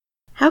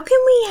How can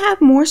we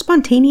have more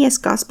spontaneous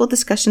gospel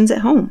discussions at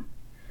home?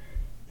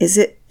 Is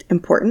it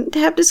important to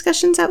have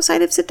discussions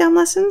outside of sit-down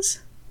lessons?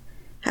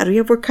 How do we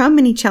overcome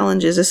any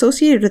challenges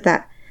associated with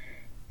that?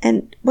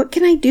 And what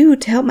can I do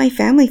to help my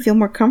family feel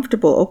more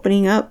comfortable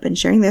opening up and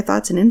sharing their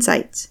thoughts and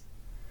insights?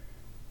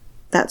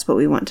 That's what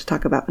we want to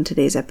talk about in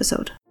today's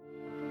episode.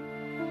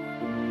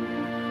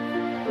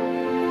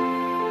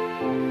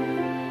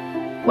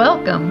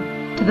 Welcome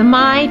to the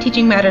My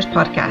Teaching Matters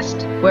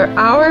podcast, where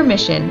our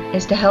mission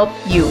is to help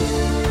you,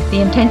 the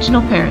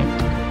intentional parent,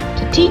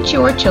 to teach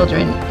your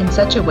children in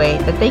such a way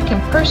that they can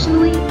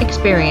personally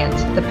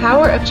experience the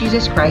power of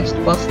Jesus Christ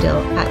while still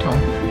at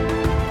home.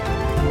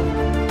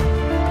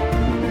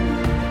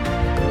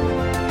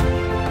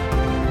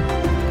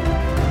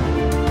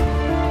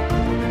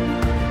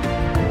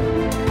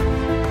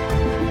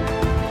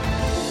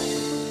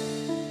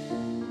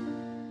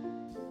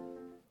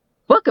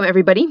 Welcome,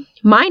 everybody.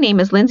 My name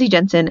is Lindsay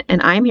Jensen,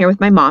 and I'm here with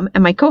my mom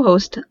and my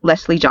co-host,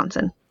 Leslie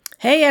Johnson.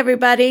 Hey,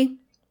 everybody.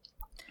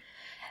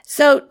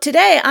 So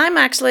today I'm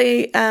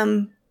actually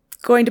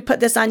going to put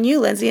this on you,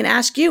 Lindsay, and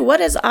ask you,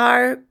 what is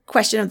our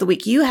question of the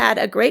week? You had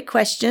a great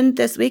question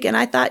this week, and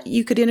I thought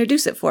you could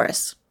introduce it for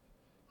us.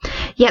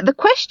 Yeah, the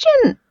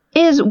question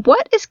is,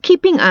 what is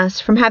keeping us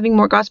from having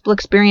more gospel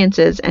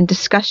experiences and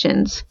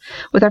discussions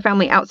with our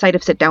family outside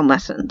of sit-down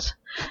lessons?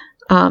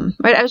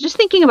 Right, I was just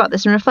thinking about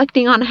this and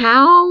reflecting on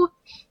how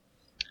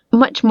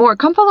much more.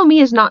 Come Follow Me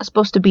is not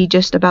supposed to be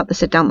just about the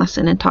sit-down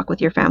lesson and talk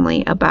with your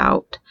family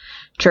about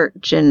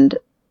church and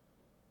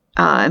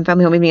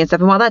family home evening and stuff.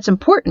 And while that's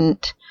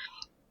important,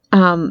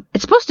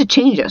 it's supposed to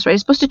change us, right?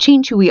 It's supposed to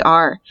change who we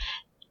are.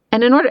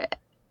 And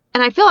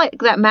I feel like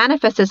that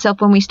manifests itself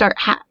when we start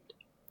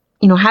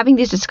having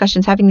these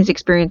discussions, having these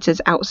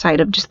experiences outside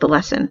of just the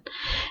lesson.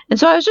 And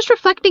so I was just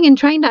reflecting and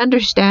trying to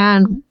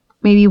understand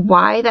maybe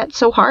why that's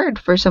so hard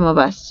for some of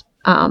us.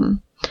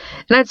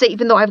 And I'd say,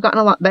 even though I've gotten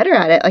a lot better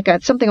at it, like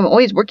it's something I'm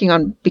always working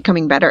on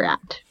becoming better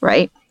at,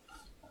 right?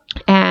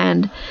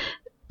 And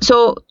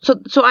so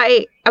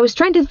I was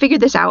trying to figure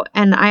this out,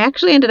 and I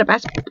actually ended up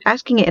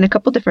asking it in a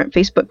couple different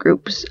Facebook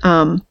groups,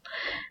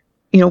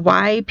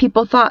 why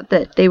people thought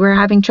that they were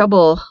having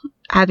trouble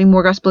having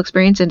more gospel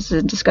experiences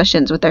and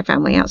discussions with their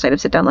family outside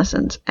of sit-down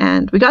lessons.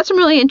 And we got some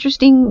really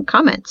interesting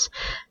comments.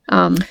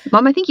 Mom,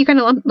 I think you kind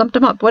of lumped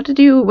them up. What did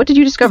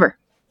you discover?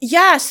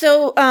 Yeah,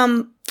 so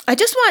I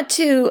just want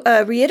to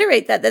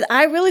reiterate that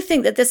I really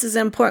think that this is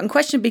an important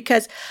question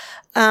because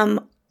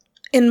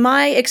in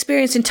my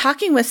experience in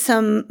talking with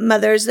some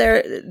mothers,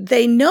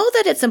 they know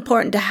that it's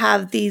important to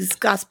have these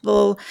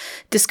gospel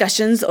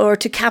discussions or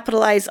to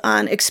capitalize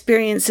on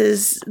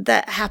experiences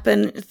that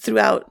happen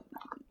throughout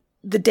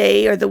the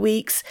day or the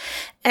weeks,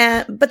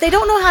 but they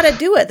don't know how to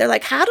do it. They're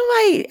like, how do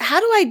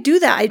I do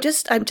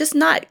that? I'm just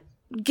not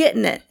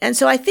getting it. And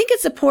so I think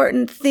it's an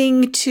important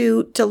thing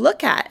to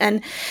look at.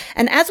 And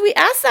as we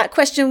asked that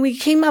question, we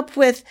came up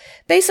with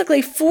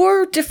basically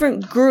 4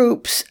 different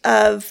groups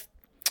of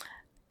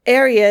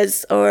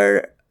areas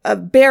or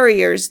of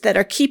barriers that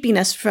are keeping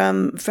us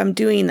from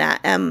doing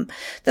that.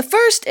 The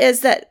first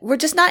is that we're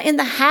just not in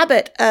the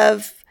habit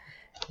of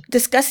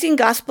discussing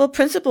gospel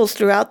principles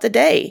throughout the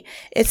day.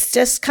 It's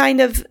just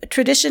kind of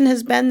tradition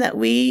has been that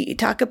we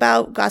talk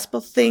about gospel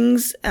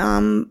things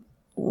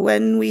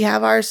when we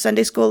have our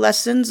Sunday school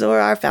lessons or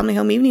our family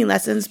home evening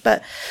lessons,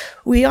 but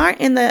we aren't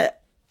in the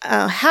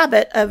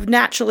habit of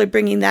naturally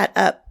bringing that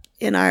up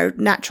in our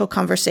natural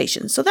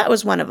conversation. So that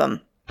was one of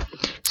them.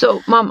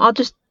 So, Mom, I'll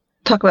just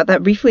talk about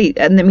that briefly.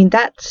 And I mean,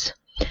 that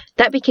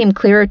became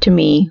clearer to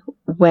me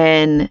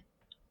when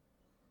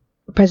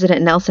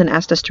President Nelson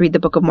asked us to read the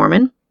Book of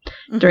Mormon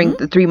during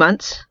the 3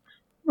 months,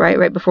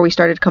 right before we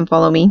started Come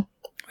Follow Me.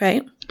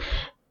 Right.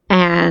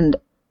 And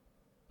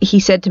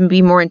he said to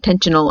be more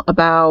intentional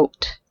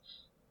about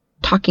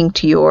talking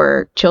to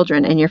your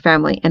children and your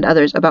family and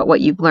others about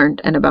what you've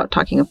learned and about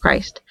talking of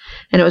Christ.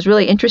 And it was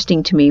really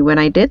interesting to me when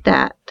I did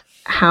that,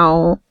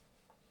 how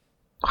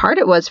hard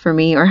it was for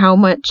me, or how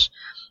much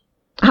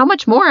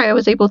more I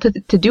was able to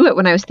do it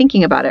when I was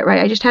thinking about it,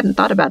 right? I just hadn't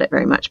thought about it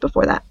very much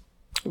before that.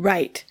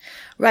 Right.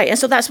 And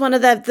so that's one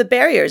of the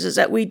barriers, is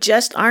that we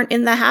just aren't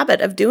in the habit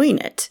of doing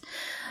it.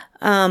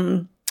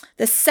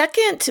 The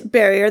second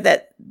barrier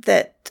that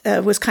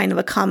was kind of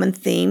a common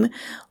theme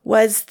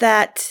was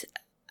that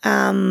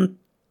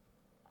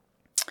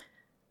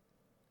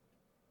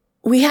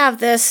we have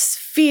this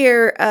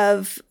fear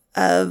of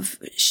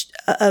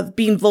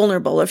being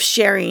vulnerable, of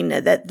sharing,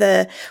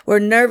 that we're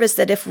nervous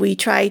that if we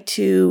try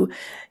to,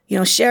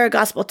 share a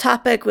gospel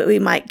topic, we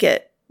might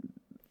get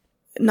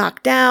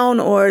knocked down,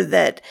 or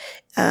that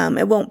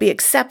it won't be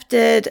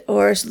accepted,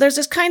 or so there's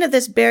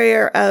this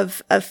barrier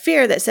of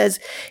fear that says,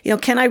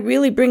 can I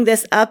really bring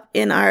this up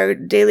in our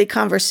daily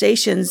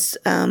conversations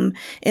in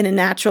a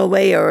natural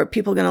way, or are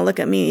people going to look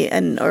at me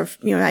or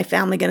my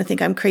family going to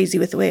think I'm crazy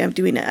with the way I'm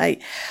doing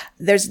it?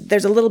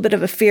 There's a little bit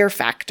of a fear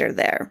factor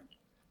there.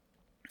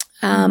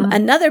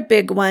 Another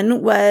big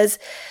one was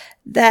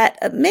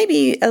that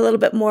maybe a little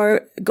bit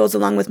more goes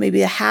along with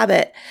maybe a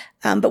habit.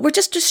 But we're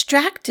just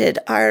distracted.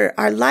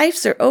 Our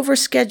lives are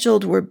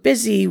overscheduled. We're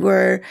busy.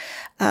 We're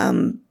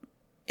in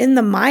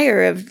the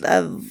mire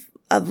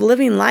of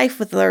living life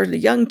with our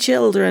young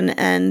children,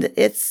 and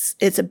it's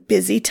a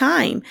busy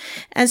time.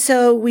 And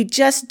so we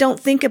just don't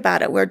think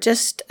about it. We're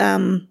just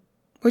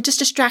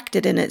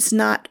distracted, and it's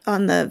not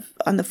on the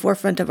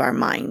forefront of our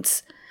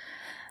minds.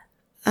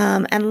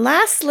 And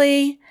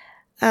lastly,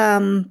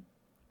 there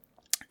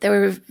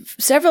were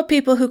several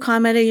people who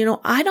commented,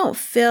 I don't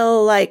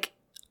feel like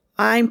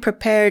I'm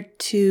prepared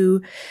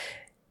to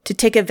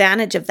take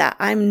advantage of that.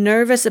 I'm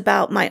nervous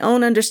about my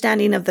own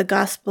understanding of the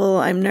gospel.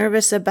 I'm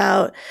nervous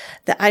about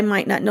that I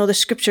might not know the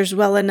scriptures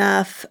well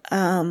enough.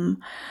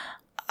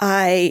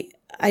 I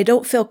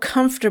don't feel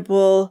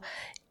comfortable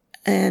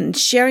in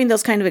sharing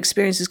those kind of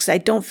experiences because I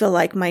don't feel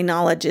like my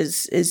knowledge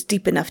is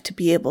deep enough to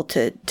be able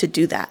to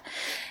do that.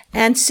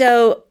 And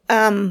so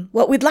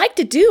what we'd like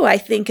to do, I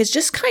think, is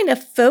just kind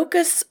of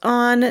focus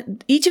on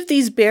each of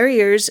these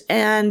barriers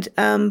and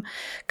kind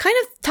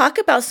of talk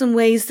about some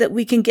ways that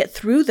we can get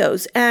through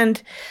those.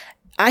 And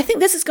I think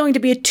this is going to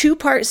be a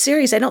 2-part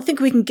series. I don't think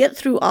we can get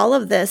through all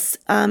of this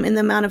in the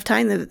amount of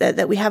time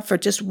that we have for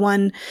just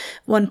one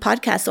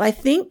podcast. So I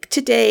think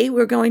today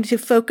we're going to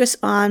focus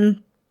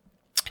on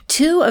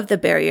 2 of the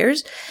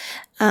barriers,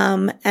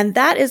 and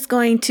that is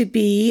going to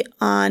be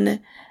on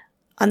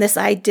this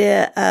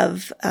idea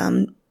of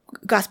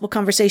gospel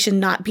conversation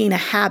not being a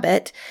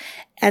habit.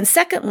 And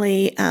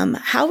secondly,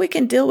 how we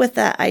can deal with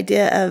that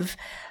idea of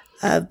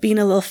being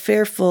a little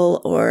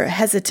fearful or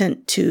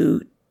hesitant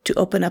to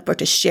open up or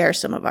to share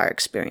some of our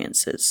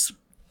experiences.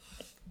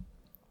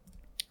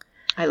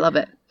 I love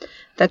it.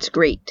 That's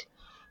great.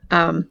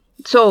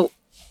 So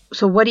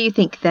what do you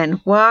think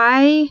then?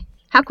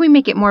 How can we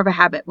make it more of a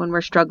habit when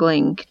we're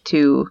struggling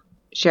to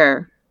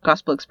share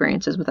gospel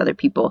experiences with other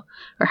people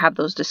or have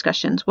those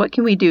discussions? What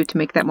can we do to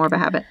make that more of a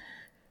habit?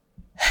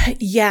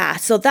 Yeah.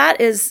 So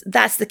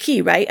that's the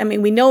key, right? I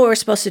mean, we know we're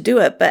supposed to do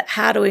it, but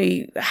how do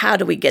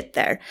we get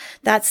there?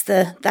 That's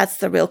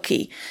the real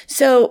key.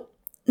 So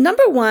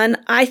number one,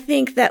 I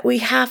think that we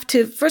have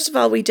to, first of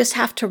all, we just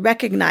have to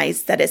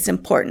recognize that it's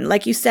important.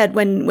 Like you said,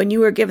 when you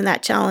were given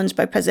that challenge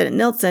by President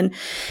Nelson,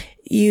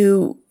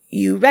 you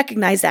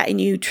recognize that and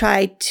you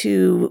try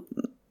to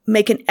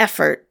make an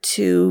effort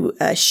to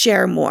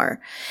share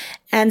more.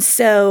 And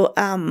so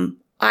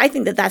I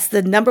think that that's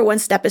the number one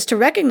step, is to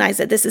recognize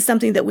that this is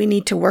something that we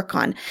need to work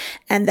on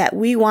and that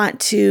we want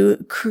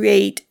to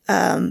create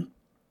a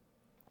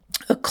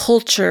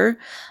culture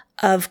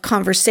of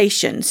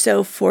conversation.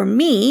 So for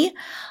me,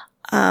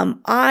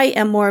 I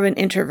am more of an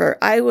introvert.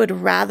 I would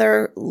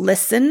rather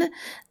listen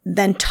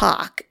than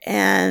talk.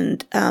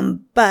 And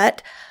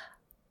but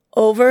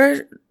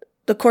over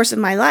the course of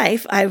my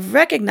life, I've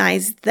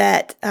recognized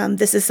that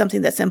this is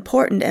something that's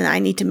important and I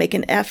need to make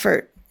an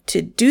effort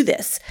to do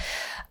this.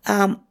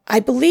 I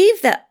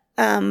believe that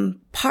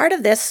part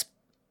of this,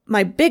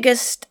 my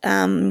biggest,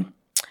 the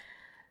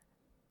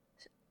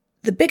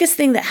biggest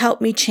thing that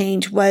helped me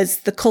change was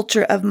the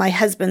culture of my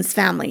husband's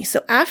family.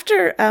 So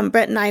after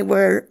Brent and I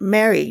were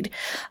married,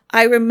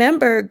 I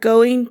remember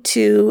going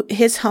to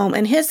his home,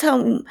 and his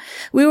home,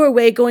 we were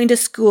away going to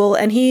school,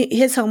 and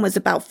his home was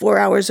about 4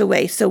 hours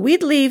away. So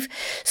we'd leave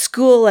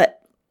school at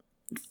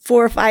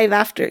 4 or 5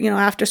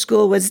 after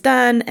school was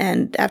done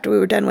and after we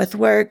were done with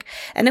work,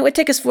 and it would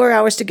take us 4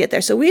 hours to get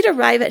there. So we'd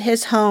arrive at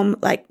his home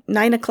like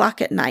 9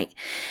 o'clock at night.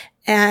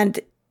 And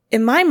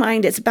in my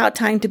mind, it's about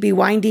time to be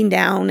winding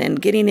down and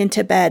getting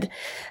into bed.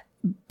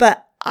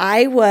 But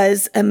I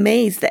was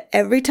amazed that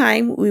every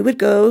time we would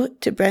go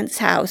to Brent's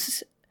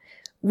house,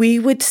 we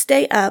would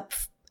stay up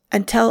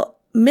until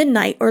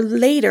midnight or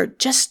later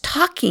just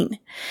talking.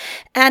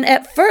 And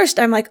at first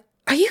I'm like,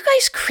 are you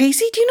guys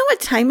crazy? Do you know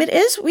what time it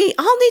is? We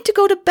all need to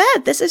go to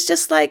bed. This is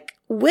just like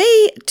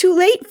way too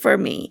late for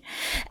me.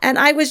 And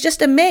I was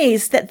just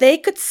amazed that they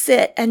could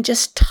sit and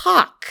just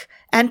talk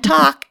and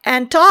talk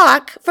and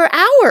talk for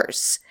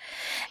hours.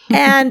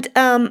 And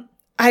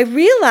I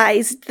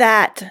realized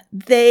that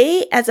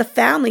they, as a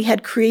family,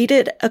 had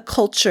created a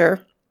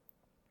culture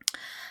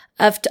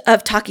of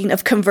talking,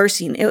 of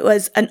conversing. It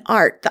was an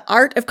art, the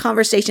art of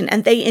conversation,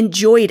 and they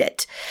enjoyed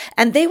it.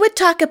 And they would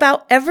talk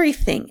about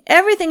everything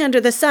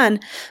under the sun.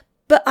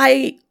 But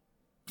I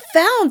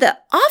found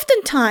that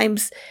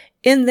oftentimes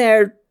in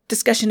their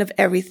discussion of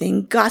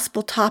everything,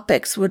 gospel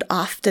topics would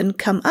often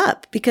come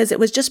up because it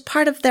was just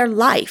part of their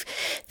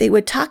life. They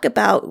would talk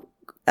about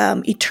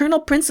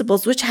eternal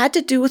principles, which had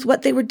to do with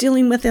what they were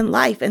dealing with in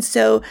life. And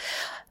so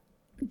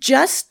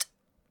just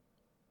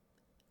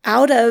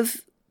out of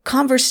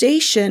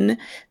conversation,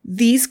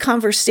 these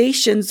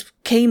conversations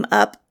came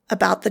up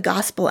about the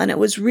gospel. And it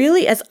was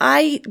really, as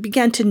I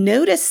began to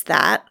notice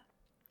that,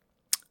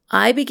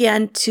 I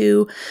began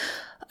to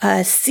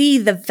see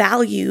the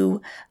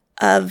value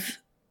of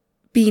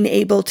being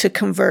able to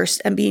converse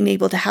and being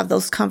able to have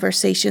those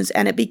conversations.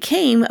 And it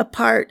became a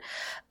part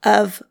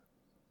of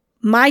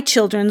my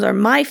children's or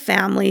my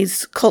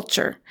family's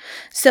culture.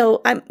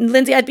 So,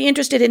 Lindsay, I'd be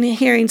interested in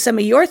hearing some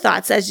of your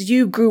thoughts as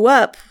you grew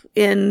up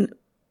in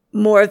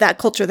more of that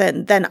culture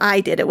than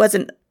I did. It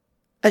wasn't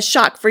a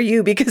shock for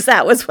you because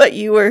that was what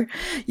you were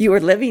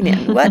living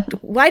in.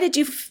 Why did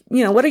you,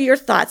 what are your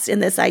thoughts in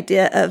this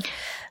idea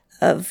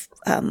of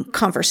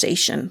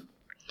conversation?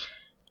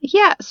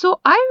 Yeah. So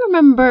I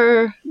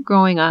remember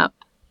growing up,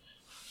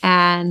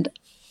 and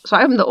so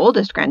I'm the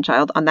oldest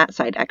grandchild on that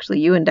side.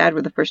 Actually, you and Dad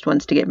were the first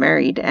ones to get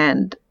married.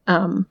 And,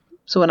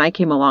 so when I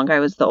came along, I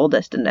was the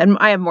oldest, and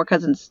I have more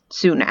cousins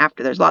soon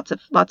after. There's lots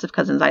of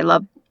cousins.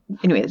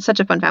 Anyway, it's such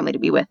a fun family to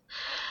be with.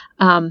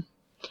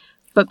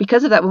 But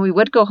because of that, when we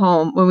would go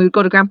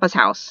to Grandpa's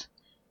house,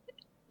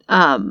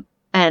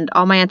 and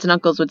all my aunts and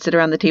uncles would sit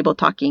around the table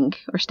talking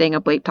or staying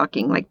up late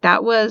talking, like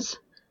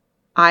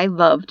I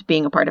loved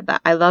being a part of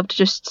that. I loved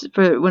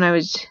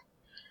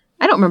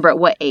I don't remember at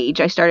what age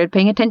I started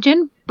paying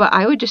attention, but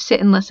I would just sit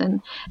and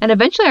listen. And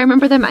eventually I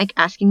remember them like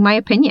asking my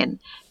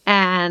opinion,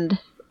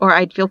 or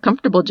I'd feel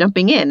comfortable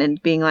jumping in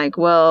and being like,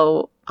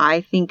 well,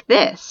 I think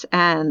this.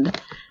 And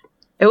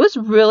it was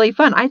really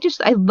fun. I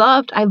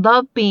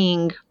loved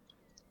being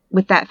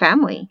with that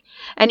family.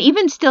 And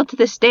even still to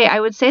this day, I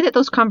would say that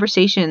those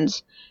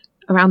conversations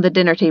around the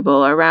dinner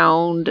table,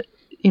 around,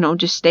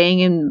 just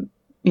staying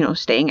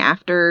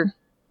after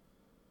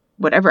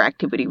whatever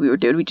activity we were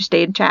doing, we just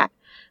stay and chat,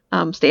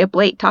 stay up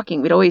late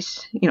talking. We'd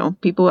always,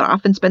 people would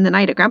often spend the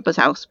night at Grandpa's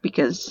house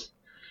because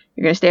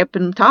you're going to stay up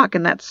and talk,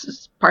 and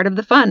that's part of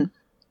the fun.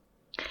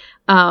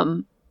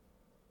 And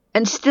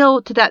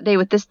still to that day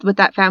with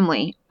that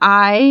family,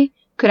 I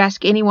could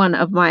ask any one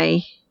of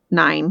my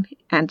 9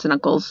 aunts and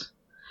uncles,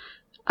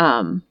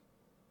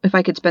 if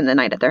I could spend the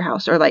night at their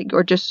house,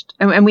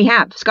 and we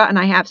have, Scott and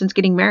I have, since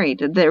getting married.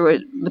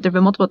 There've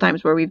been multiple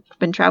times where we've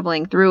been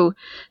traveling through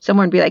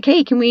somewhere and be like,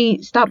 hey, can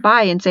we stop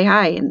by and say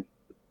hi? And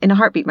in a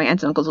heartbeat, my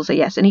aunts and uncles will say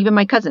yes. And even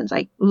my cousins,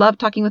 I love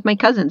talking with my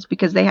cousins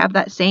because they have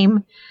that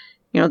same,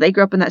 they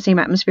grew up in that same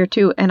atmosphere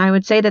too. And I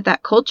would say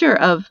that culture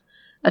of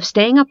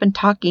staying up and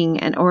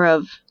talking or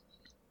of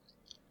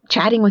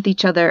chatting with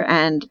each other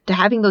and to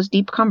having those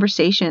deep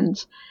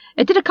conversations,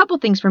 it did a couple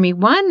things for me.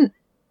 One,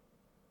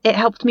 it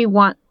helped me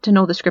want to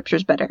know the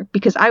scriptures better,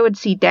 because I would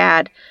see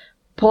Dad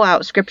pull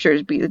out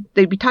scriptures.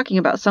 They'd be talking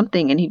about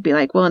something and he'd be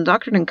like, well, in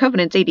Doctrine and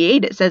Covenants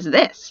 88, it says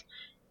this.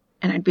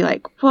 And I'd be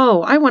like,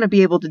 whoa, I want to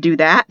be able to do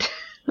that.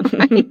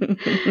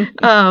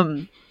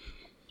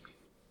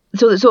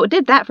 So it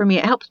did that for me.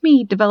 It helped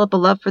me develop a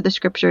love for the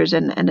scriptures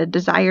and a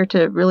desire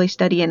to really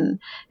study and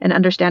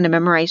understand and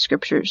memorize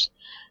scriptures.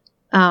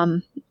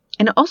 And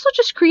it also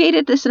just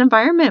created this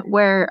environment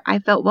where I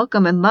felt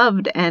welcome and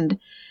loved, and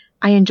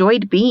I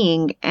enjoyed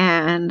being,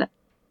 and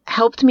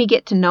helped me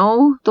get to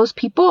know those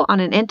people on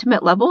an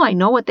intimate level. I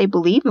know what they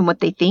believe and what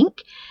they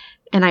think,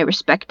 and I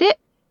respect it.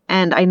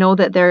 And I know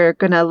that they're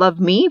going to love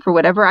me for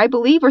whatever I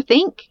believe or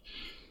think.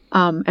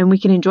 And we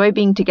can enjoy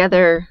being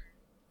together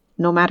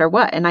no matter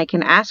what. And I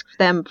can ask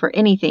them for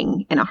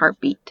anything in a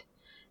heartbeat.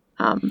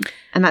 And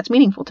that's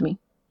meaningful to me.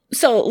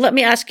 So let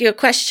me ask you a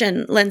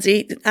question,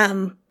 Lindsay.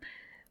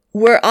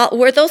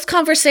 Were those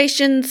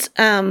conversations,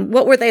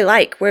 what were they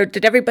like?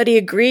 Did everybody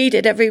agree?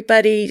 Did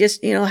everybody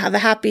just, have a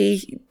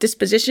happy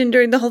disposition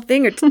during the whole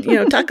thing? Or,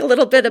 talk a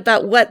little bit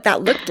about what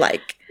that looked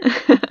like.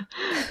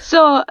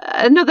 So,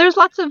 no, there's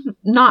lots of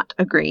not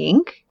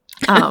agreeing.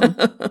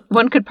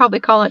 One could probably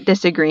call it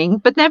disagreeing,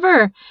 but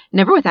never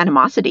with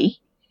animosity.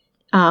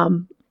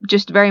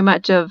 Just very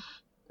much of,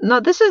 no,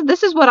 this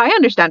is what I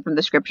understand from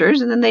the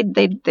scriptures. And then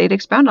they'd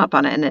expound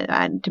upon it.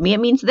 And to me,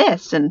 it means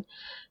this. And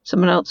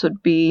someone else would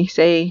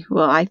say,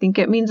 well, I think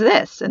it means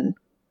this. And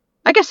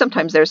I guess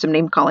sometimes there's some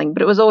name calling,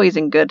 but it was always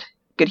in good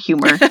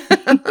humor.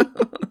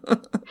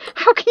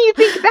 How can you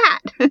think that?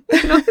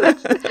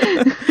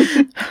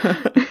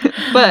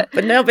 But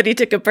nobody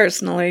took it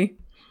personally.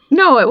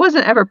 No, it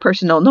wasn't ever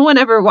personal. No one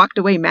ever walked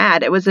away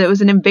mad. It was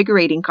an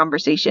invigorating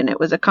conversation. It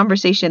was a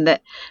conversation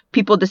that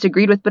people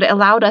disagreed with, but it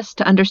allowed us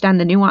to understand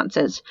the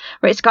nuances.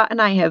 Right? Scott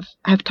and I have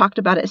talked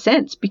about it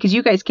since, because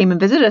you guys came and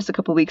visited us a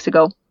couple weeks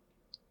ago.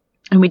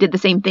 And we did the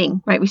same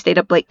thing, right? We stayed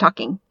up late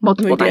talking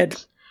multiple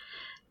nights.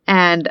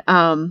 And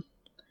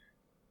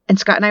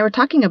Scott and I were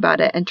talking about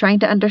it and trying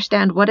to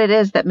understand what it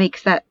is that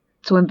makes that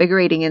so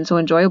invigorating and so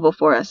enjoyable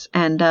for us.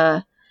 And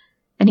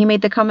he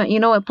made the comment,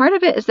 part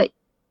of it is that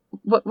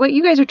what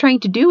you guys are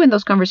trying to do in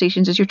those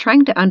conversations is you're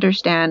trying to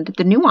understand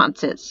the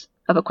nuances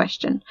of a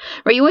question,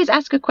 right? You always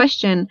ask a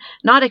question,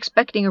 not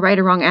expecting a right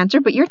or wrong answer,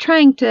 but you're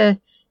trying to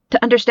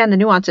understand the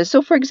nuances.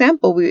 So for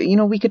example,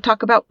 we could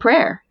talk about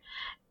prayer.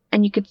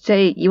 And you could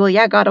say, well,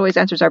 yeah, God always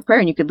answers our prayer,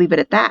 and you could leave it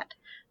at that.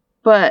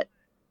 But,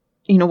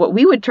 what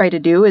we would try to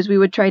do is we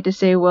would try to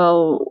say,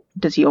 well,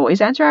 does he always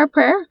answer our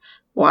prayer?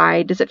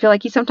 Why does it feel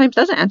like he sometimes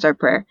doesn't answer our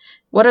prayer?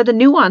 What are the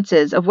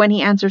nuances of when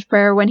he answers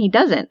prayer, when he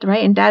doesn't,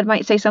 right? And Dad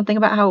might say something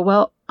about how,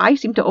 well, I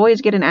seem to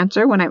always get an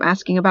answer when I'm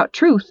asking about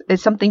truth.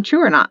 Is something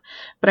true or not?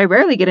 But I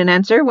rarely get an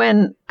answer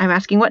when I'm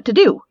asking what to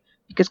do,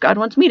 because God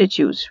wants me to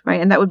choose,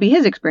 right? And that would be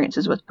his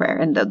experiences with prayer.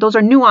 And those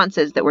are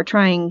nuances that we're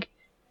trying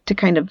to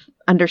kind of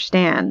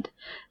understand.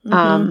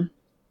 Mm-hmm.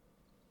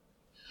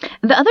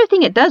 The other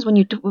thing it does when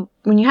you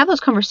have those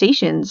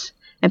conversations,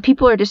 and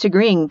people are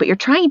disagreeing, but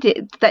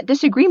that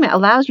disagreement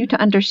allows you to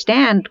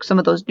understand some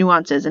of those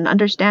nuances and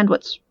understand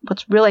what's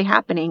really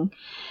happening.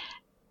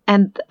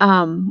 And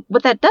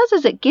what that does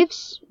is it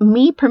gives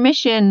me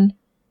permission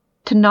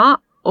to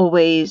not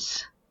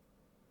always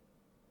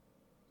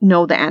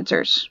know the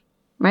answers,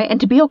 right? And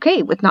to be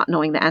okay with not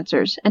knowing the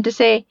answers, and to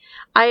say,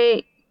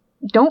 I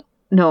don't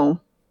know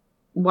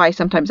why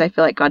sometimes I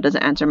feel like God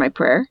doesn't answer my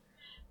prayer,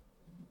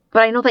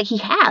 but I know that he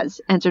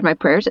has answered my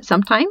prayers at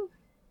some time,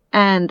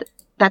 and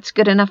that's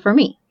good enough for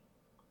me,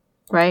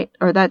 right?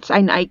 Or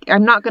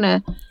I'm not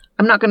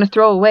gonna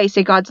throw away,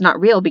 say God's not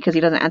real because he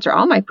doesn't answer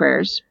all my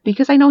prayers,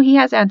 because I know he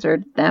has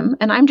answered them,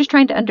 and I'm just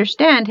trying to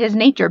understand his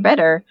nature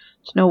better,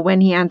 to know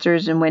when he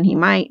answers and when he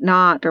might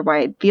not, or why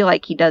I feel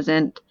like he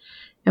doesn't,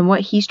 and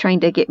what he's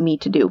trying to get me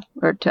to do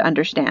or to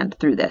understand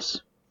through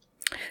this.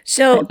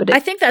 So I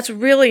think that's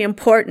really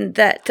important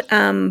that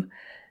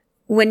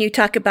when you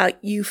talk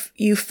about you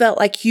felt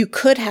like you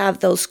could have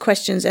those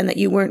questions and that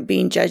you weren't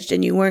being judged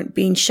and you weren't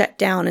being shut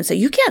down and say,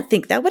 you can't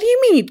think that. What do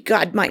you mean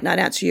God might not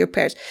answer your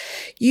prayers?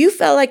 You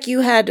felt like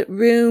you had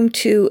room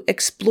to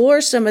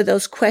explore some of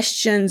those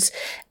questions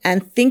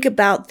and think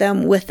about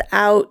them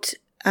without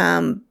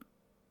the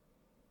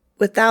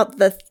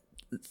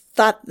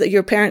thought that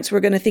your parents were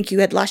going to think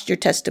you had lost your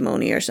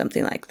testimony or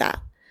something like that.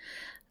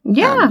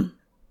 Yeah.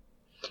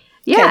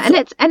 Yeah,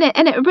 okay,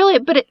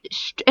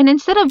 and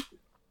instead of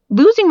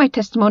losing my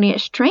testimony, it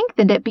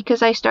strengthened it,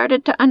 because I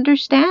started to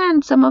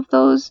understand some of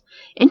those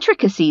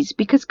intricacies,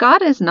 because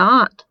God is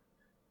not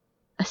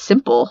a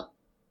simple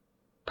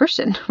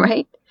person,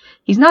 right?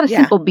 He's not a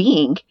simple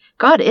being.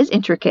 God is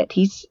intricate.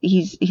 He's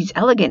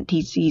elegant.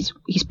 He's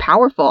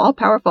powerful,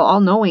 all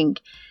knowing,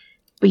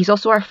 but he's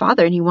also our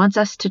Father, and he wants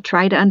us to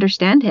try to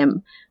understand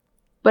him,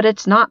 but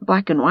it's not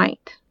black and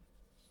white.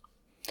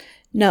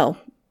 No.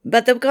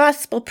 But the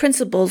gospel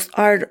principles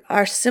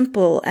are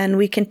simple, and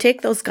we can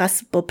take those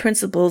gospel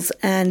principles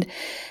and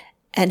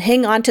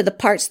hang on to the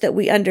parts that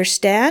we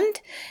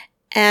understand.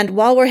 And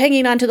while we're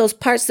hanging on to those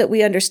parts that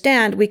we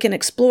understand, we can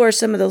explore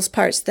some of those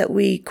parts that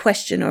we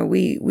question or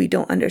we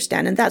don't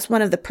understand. And that's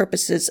one of the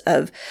purposes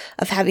of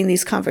having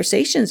these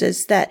conversations,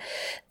 is that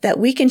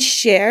we can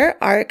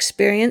share our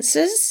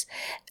experiences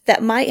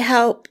that might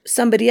help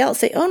somebody else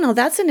say, oh no,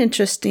 that's an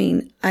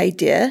interesting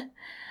idea.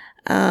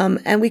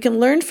 And we can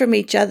learn from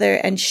each other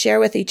and share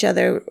with each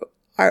other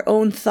our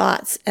own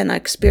thoughts and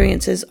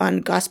experiences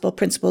on gospel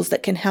principles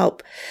that can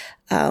help,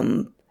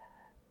 kind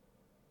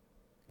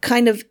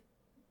of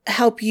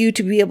help you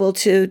to be able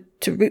to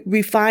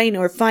refine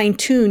or fine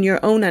tune your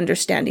own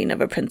understanding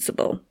of a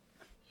principle.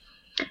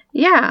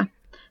 Yeah.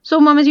 So,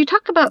 Mom, as you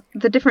talk about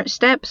the different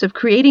steps of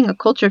creating a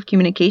culture of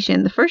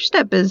communication, the first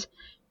step is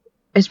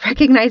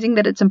recognizing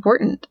that it's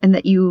important, and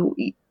that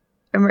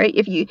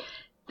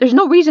there's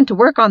no reason to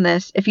work on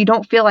this if you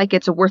don't feel like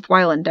it's a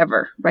worthwhile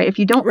endeavor, right? If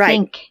you don't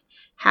think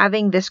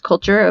having this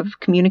culture of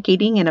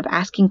communicating and of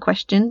asking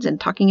questions and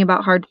talking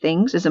about hard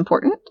things is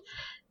important,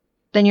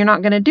 then you're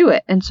not going to do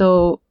it. And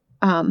so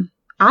I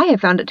have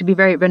found it to be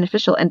very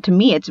beneficial. And to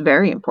me, it's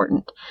very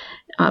important.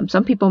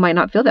 Some people might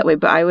not feel that way,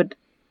 but I would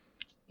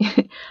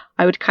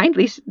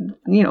kindly,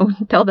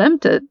 tell them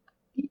to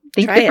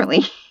think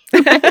differently.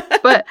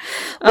 But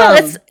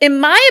it's, in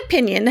my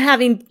opinion,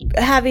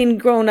 having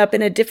grown up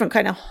in a different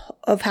kind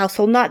of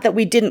household, not that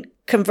we didn't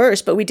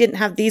converse, but we didn't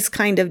have these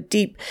kind of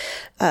deep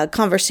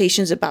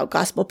conversations about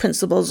gospel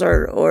principles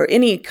or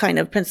any kind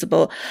of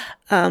principle.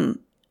 Since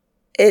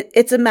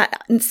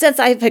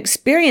I've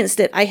experienced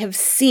it, I have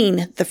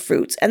seen the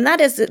fruits. And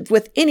that is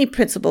with any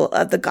principle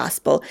of the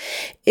gospel.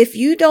 If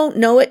you don't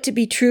know it to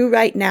be true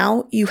right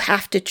now, you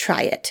have to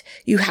try it.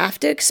 You have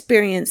to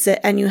experience it,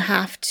 and you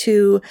have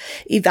to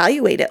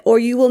evaluate it, or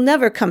you will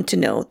never come to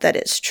know that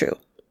it's true.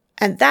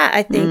 And that,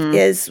 I think,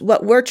 is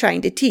what we're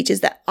trying to teach,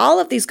 is that all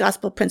of these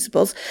gospel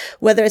principles,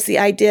 whether it's the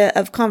idea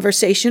of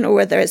conversation, or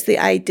whether it's the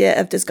idea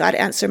of, does God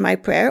answer my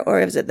prayer,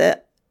 or is it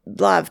the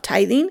law of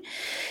tithing,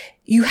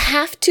 you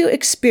have to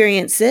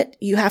experience it.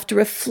 You have to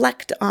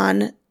reflect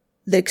on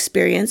the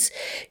experience.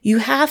 You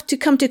have to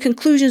come to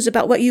conclusions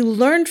about what you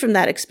learned from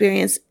that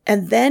experience,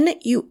 and then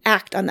you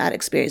act on that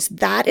experience.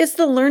 That is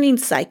the learning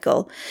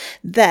cycle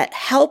that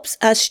helps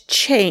us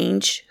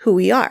change who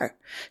we are.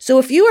 So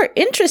if you are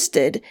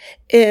interested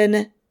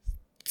in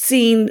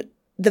seeing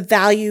the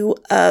value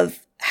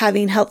of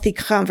having healthy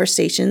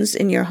conversations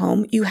in your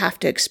home, you have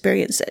to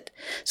experience it.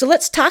 So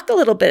let's talk a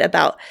little bit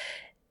about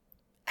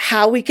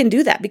how we can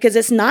do that, because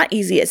it's not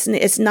easy.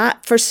 It's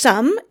not, for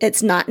some,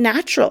 it's not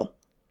natural.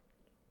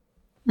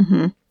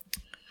 Mm-hmm.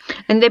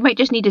 And they might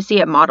just need to see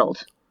it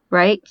modeled,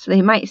 right? So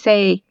they might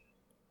say,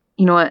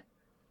 you know what,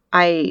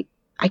 I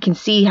can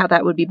see how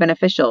that would be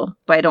beneficial,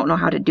 but I don't know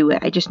how to do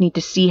it. I just need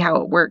to see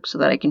how it works so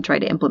that I can try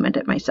to implement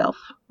it myself,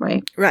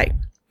 right? Right.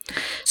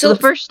 So the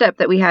first step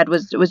that we had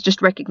was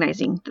just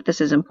recognizing that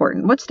this is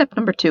important. What's step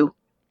number 2?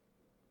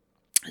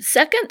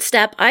 Second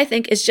step, I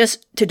think, is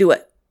just to do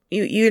it.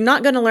 You're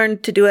not going to learn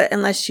to do it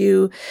unless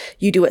you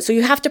do it. So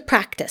you have to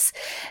practice.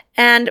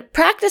 And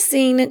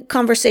practicing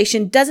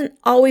conversation doesn't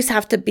always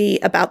have to be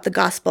about the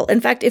gospel.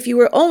 In fact, if you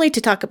were only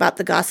to talk about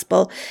the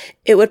gospel,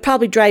 it would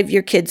probably drive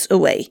your kids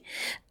away.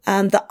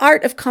 The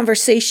art of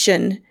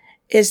conversation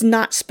is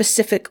not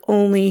specific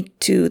only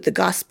to the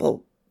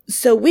gospel.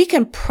 So we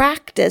can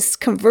practice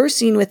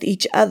conversing with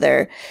each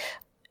other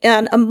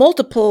on a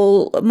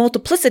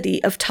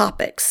multiplicity of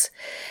topics.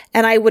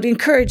 And I would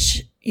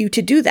encourage you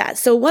to do that.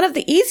 So one of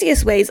the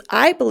easiest ways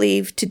I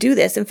believe to do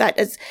this, in fact,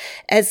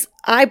 as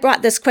I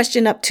brought this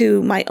question up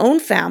to my own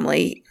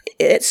family,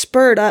 it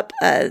spurred up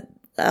a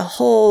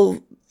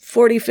whole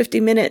 40,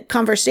 50-minute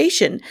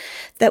conversation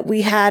that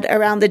we had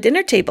around the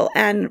dinner table.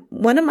 And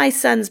one of my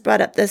sons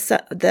brought up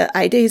the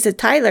idea. He said,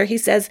 Tyler, he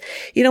says,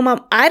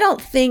 Mom, I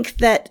don't think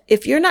that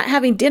if you're not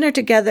having dinner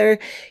together,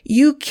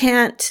 you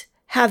can't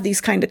have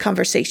these kind of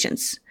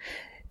conversations.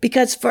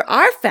 Because for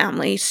our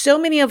family, so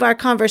many of our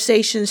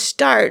conversations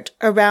start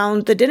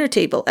around the dinner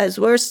table. As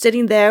we're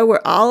sitting there,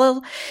 we're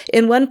all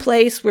in one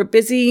place, we're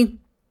busy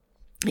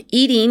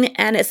eating,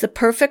 and it's the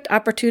perfect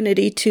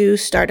opportunity to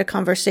start a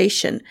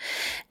conversation.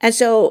 And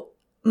so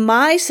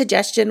my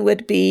suggestion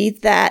would be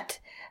that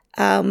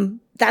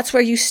that's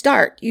where you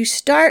start. You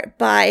start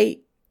by,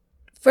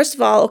 first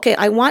of all, okay,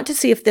 I want to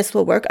see if this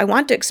will work. I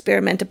want to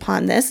experiment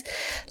upon this.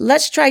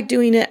 Let's try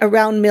doing it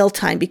around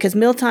mealtime, because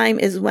mealtime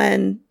is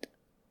when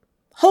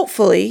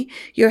hopefully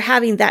you're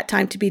having that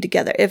time to be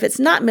together. If it's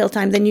not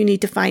mealtime, then you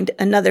need to find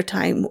another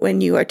time when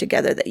you are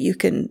together that you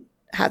can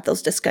have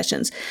those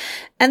discussions.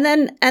 And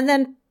then,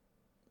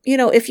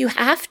 if you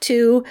have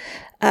to,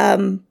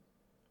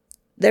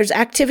 there's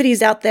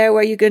activities out there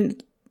where you can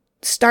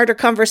starter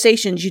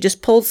conversations. You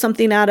just pull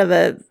something out of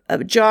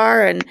a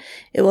jar and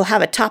it will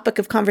have a topic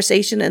of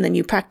conversation, and then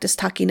you practice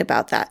talking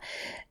about that.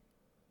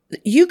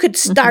 You could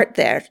start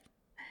there.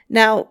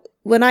 Now,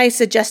 when I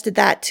suggested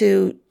that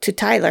to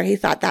Tyler, he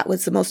thought that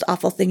was the most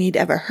awful thing he'd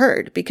ever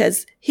heard,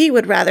 because he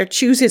would rather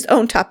choose his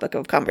own topic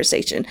of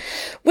conversation,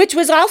 which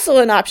was also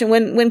an option.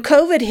 When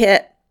COVID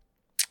hit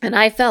and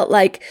I felt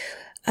like,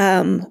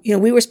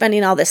 we were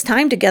spending all this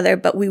time together,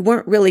 but we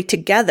weren't really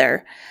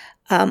together.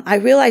 I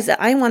realized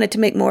that I wanted to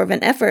make more of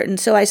an effort.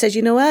 And so I said,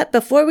 you know what,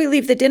 before we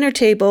leave the dinner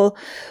table,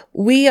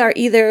 we are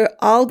either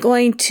all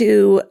going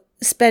to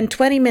spend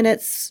 20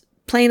 minutes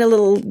playing a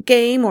little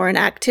game or an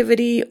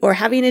activity or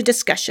having a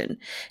discussion.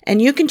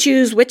 And you can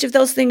choose which of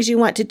those things you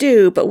want to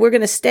do, but we're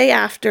going to stay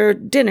after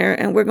dinner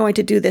and we're going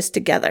to do this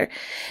together.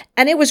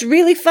 And it was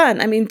really fun.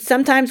 I mean,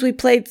 sometimes we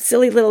played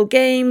silly little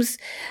games.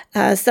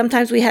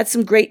 Sometimes we had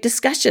some great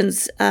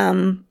discussions.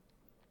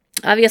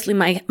 Obviously,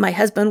 my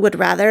husband would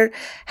rather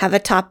have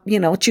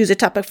choose a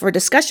topic for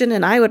discussion,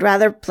 and I would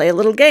rather play a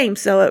little game.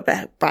 So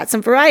it brought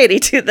some variety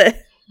to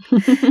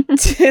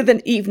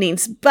the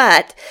evenings.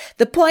 But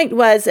the point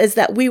is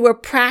that we were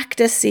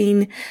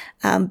practicing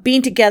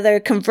being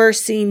together,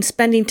 conversing,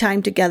 spending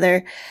time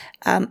together.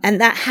 And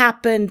that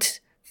happened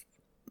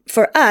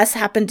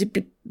to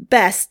be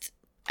best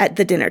at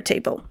the dinner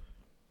table.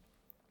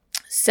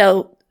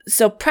 So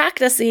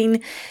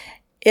practicing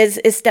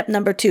is step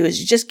number 2, is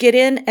you just get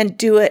in and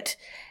do it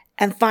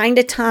and find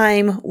a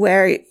time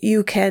where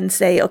you can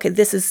say, okay,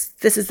 this is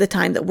the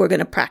time that we're going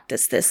to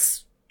practice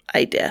this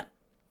idea.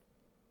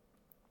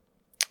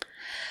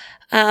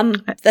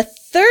 The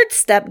third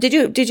step, did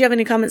you have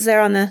any comments there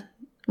on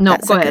No,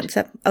 go ahead.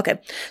 Step? Okay.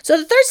 So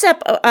the third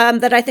step,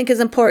 that I think is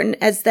important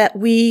is that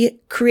we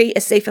create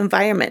a safe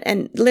environment.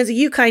 And Lindsay,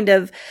 you kind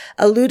of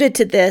alluded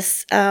to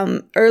this,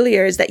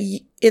 earlier, is that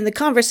in the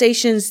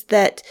conversations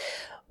that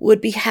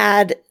would be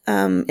had,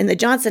 in the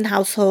Johnson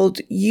household,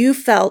 you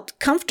felt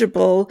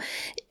comfortable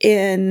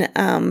in,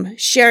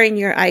 sharing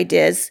your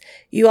ideas.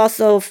 You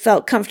also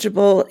felt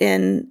comfortable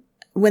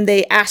when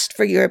they asked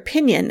for your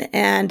opinion.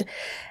 And,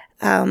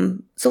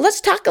 so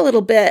let's talk a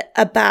little bit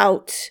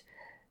about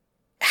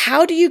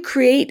how do you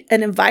create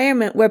an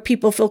environment where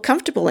people feel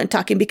comfortable in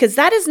talking? Because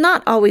that is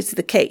not always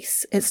the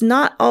case. It's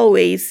not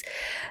always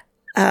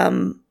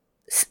a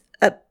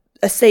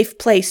safe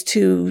place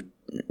to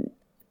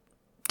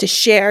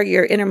share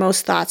your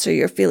innermost thoughts or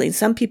your feelings.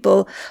 Some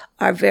people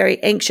are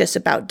very anxious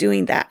about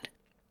doing that.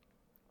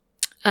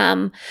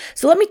 So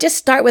let me just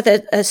start with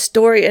a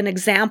story, an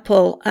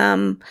example.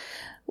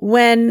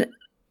 When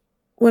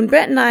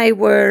Brent and I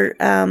were,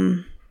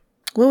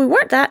 we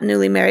weren't that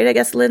newly married. I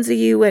guess, Lindsay,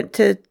 you went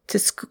to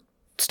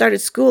started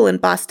school in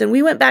Boston.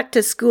 We went back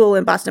to school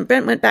in Boston.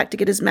 Brent went back to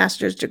get his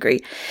master's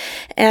degree.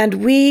 And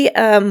we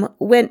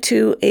went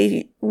to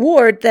a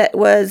ward that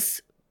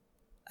was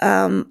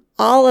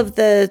all of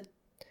the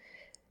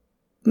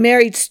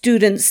married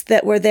students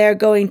that were there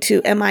going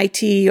to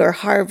MIT or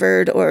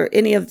Harvard or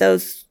any of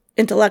those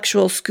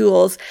intellectual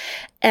schools.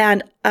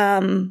 And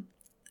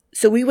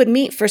so we would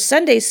meet for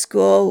Sunday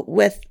school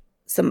with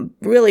some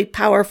really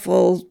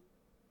powerful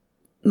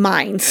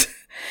minds.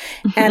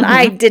 And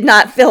I did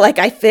not feel like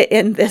I fit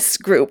in this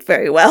group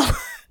very well.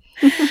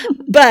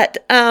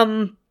 But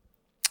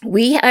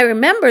I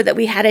remember that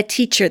we had a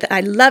teacher that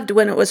I loved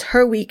when it was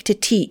her week to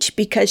teach,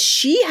 because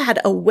she had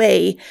a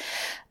way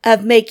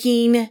of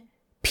making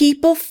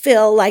people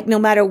feel like no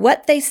matter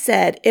what they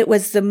said, it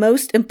was the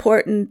most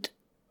important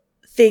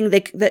thing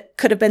that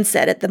could have been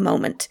said at the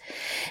moment.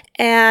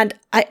 And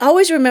I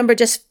always remember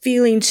just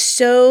feeling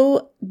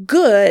so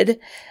good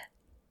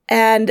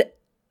and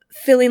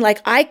feeling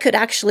like I could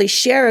actually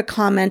share a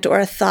comment or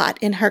a thought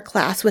in her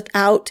class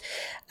without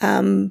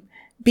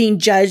being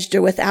judged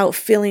or without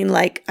feeling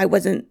like I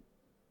wasn't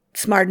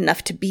smart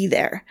enough to be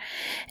there.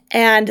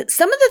 And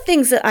some of the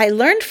things that I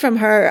learned from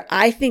her,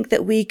 I think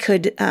that we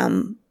could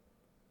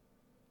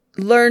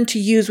learn to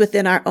use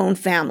within our own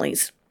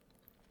families.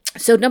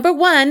 So number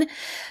one,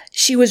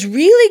 she was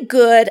really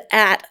good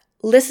at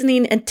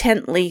listening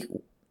intently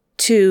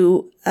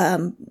to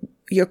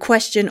your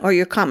question or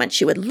your comment.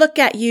 She would look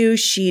at you,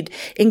 she'd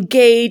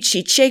engage,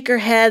 she'd shake her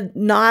head,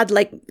 nod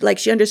like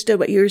she understood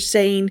what you were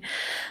saying.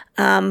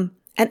 And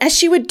as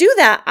she would do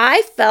that,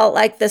 I felt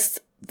like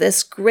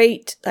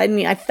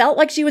I felt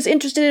like she was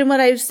interested in what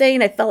I was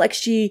saying. I felt like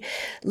she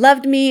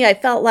loved me. I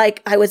felt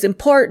like I was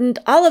important,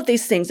 all of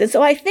these things. And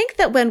so I think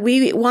that when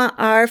we want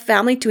our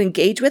family to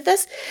engage with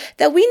us,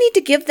 that we need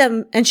to give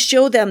them and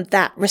show them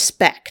that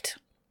respect.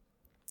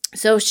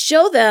 So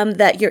show them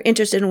that you're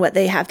interested in what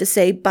they have to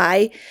say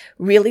by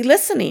really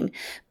listening,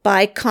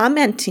 by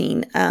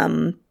commenting.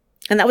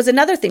 And that was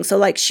another thing. So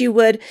like she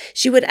would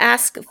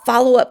ask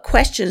follow-up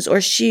questions,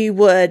 or she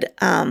would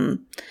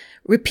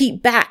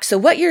repeat back. So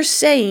what you're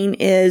saying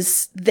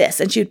is this,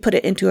 and she would put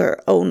it into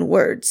her own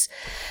words.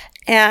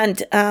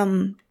 And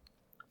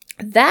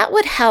that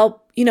would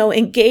help,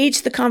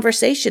 engage the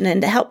conversation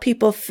and to help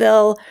people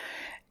feel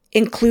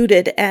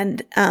included.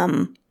 And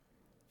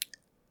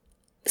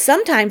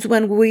sometimes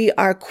when we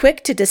are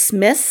quick to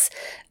dismiss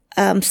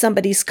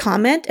somebody's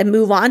comment and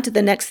move on to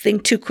the next thing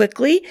too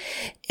quickly,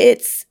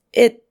 it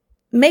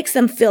makes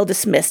them feel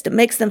dismissed. It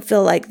makes them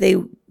feel like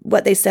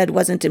what they said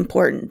wasn't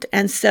important.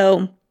 And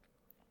so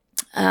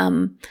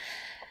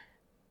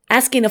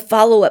asking a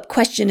follow-up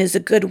question is a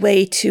good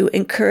way to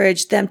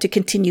encourage them to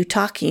continue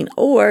talking,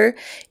 or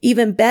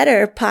even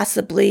better,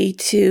 possibly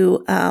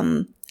to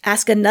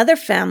ask another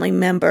family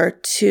member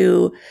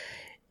to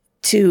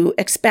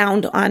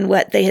expound on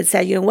what they had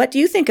said. What do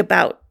you think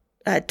about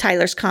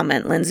Tyler's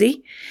comment,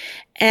 Lindsay?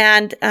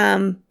 And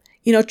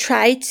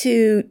try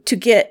to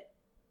get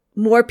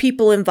more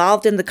people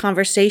involved in the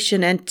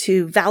conversation and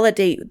to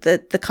validate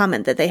the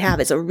comment that they have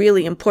is a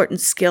really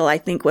important skill, I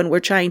think, when we're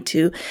trying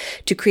to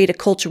create a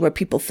culture where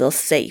people feel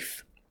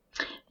safe.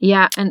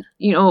 Yeah. And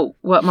you know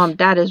what, Mom,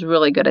 Dad is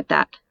really good at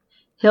that.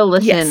 He'll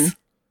listen. Yes.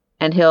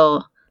 And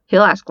he'll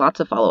ask lots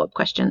of follow-up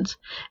questions.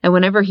 And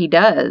whenever he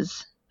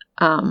does,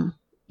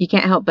 you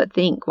can't help but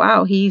think,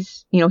 wow,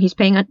 he's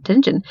paying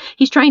attention.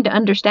 He's trying to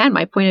understand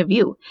my point of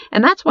view.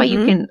 And that's why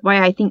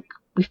why I think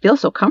we feel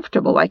so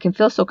comfortable. I can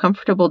feel so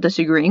comfortable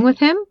disagreeing with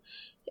him,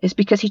 is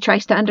because he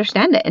tries to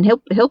understand it, and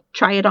he'll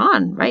try it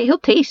on, right? He'll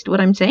taste what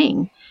I'm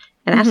saying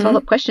and ask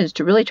follow-up questions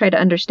to really try to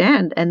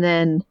understand. And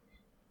then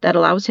that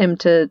allows him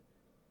to,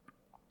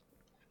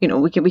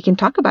 we can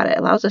talk about it. It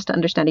allows us to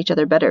understand each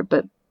other better.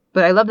 But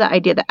I love that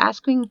idea that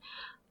asking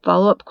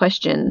follow-up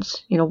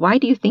questions, why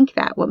do you think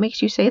that? What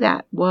makes you say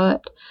that?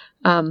 What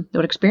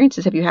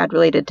experiences have you had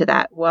related to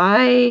that?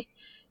 Why,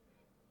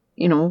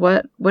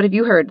 what have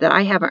you heard that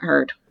I haven't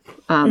heard?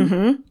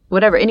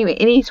 Whatever. Anyway,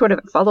 any sort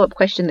of follow-up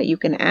question that you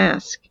can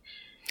ask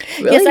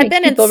really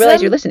makes people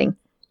realize you're listening.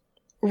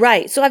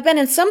 Right. So I've been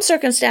in some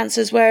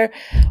circumstances where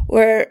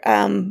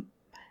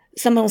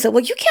someone will say,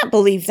 well, you can't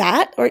believe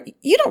that, or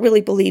you don't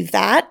really believe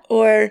that,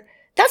 or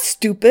that's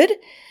stupid.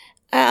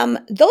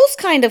 Those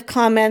kind of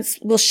comments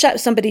will shut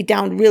somebody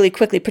down really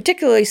quickly,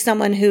 particularly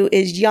someone who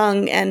is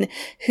young and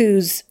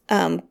whose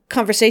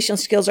conversational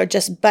skills are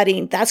just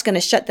budding. That's going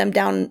to shut them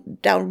down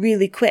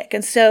really quick.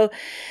 And so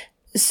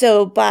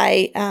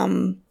by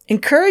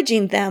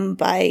encouraging them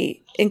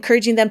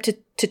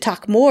to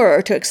talk more,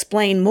 or to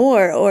explain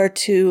more, or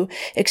to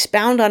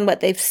expound on what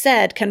they've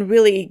said, can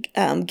really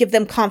give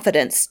them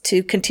confidence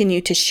to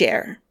continue to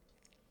share.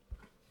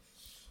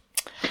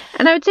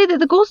 And I would say that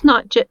the goal is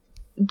not just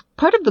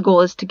part of the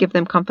goal is to give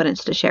them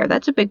confidence to share.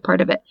 That's a big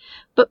part of it.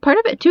 But part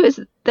of it too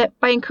is that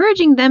by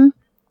encouraging them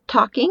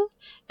talking,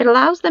 it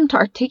allows them to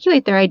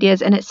articulate their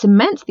ideas, and it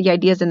cements the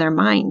ideas in their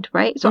mind,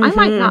 right? So I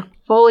might not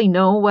fully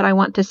know what I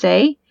want to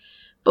say,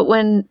 but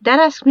when Dad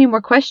asks me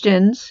more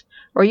questions,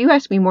 or you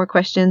ask me more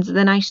questions,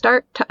 then I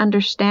start to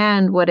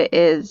understand what it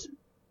is,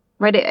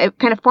 right? It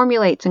kind of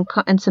formulates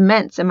and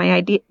cements in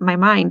my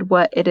mind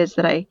what it is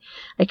that I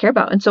care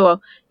about. And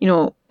so,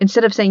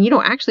 instead of saying, you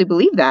don't actually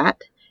believe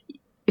that,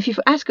 if you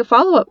ask a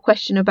follow-up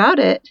question about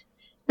it,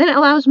 then it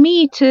allows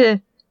me to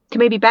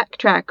maybe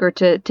backtrack, or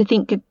to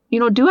think,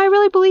 do I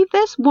really believe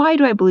this? Why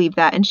do I believe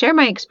that? And share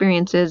my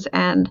experiences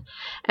and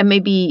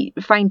maybe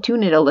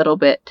fine-tune it a little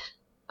bit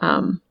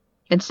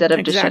instead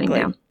of just shutting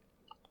down.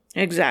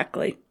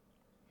 Exactly.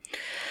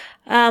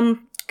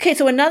 Okay,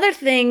 so another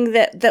thing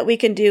that we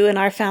can do in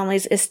our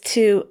families is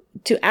to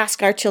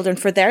ask our children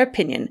for their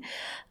opinion.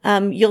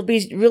 you'll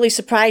be really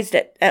surprised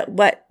at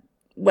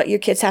what your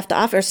kids have to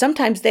offer.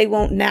 Sometimes they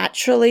won't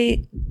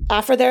naturally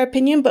offer their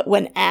opinion, but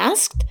when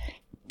asked,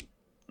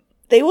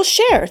 they will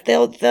share.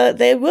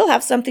 They will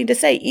have something to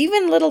say.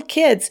 Even little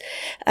kids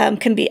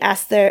can be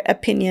asked their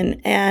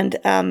opinion.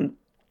 And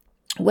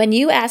when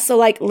you ask, so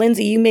like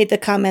Lindsay, you made the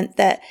comment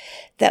that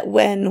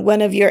when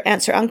one of your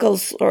aunts or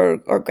uncles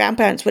or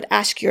grandparents would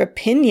ask your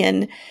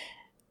opinion,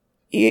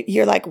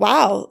 you're like,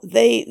 wow,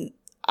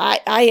 I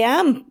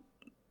am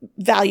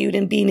valued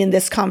in being in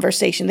this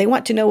conversation. They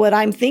want to know what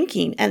I'm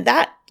thinking. And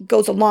that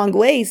goes a long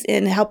ways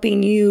in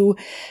helping you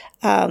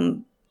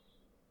want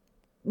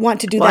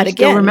to do that again. I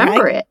still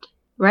remember it,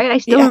 right? I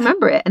still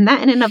remember it. And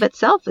that in and of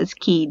itself is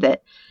key,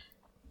 that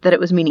it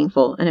was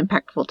meaningful and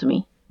impactful to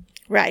me.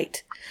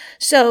 Right.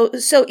 So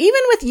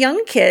even with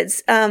young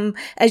kids,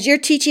 as you're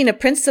teaching a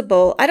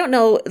principle, I don't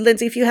know,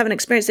 Lindsay, if you have an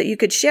experience that you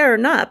could share or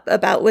not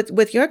about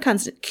with your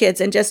kids,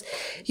 and just,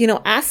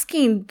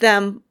 asking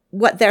them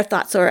what their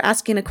thoughts are,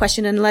 asking a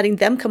question and letting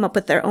them come up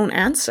with their own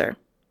answer.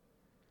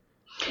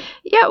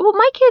 Yeah, well,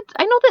 my kids,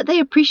 I know that they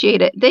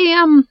appreciate it.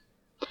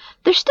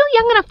 They're still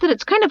young enough that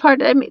it's kind of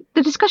hard. I mean,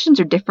 the discussions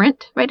are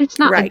different, right? It's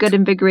not a good,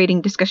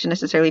 invigorating discussion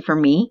necessarily for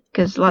me,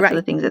 because lots of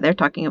the things that they're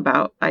talking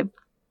about, I've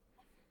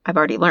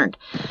already learned.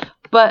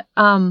 But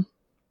when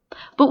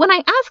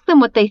I ask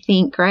them what they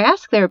think, or I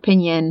ask their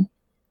opinion,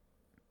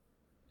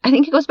 I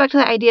think it goes back to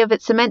the idea of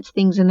it cements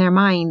things in their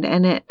mind,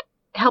 and it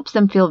helps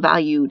them feel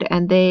valued,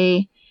 and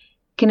they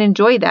can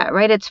enjoy that,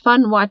 right? It's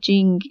fun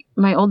watching.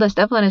 My oldest,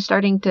 Evelyn, is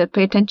starting to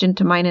pay attention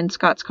to mine and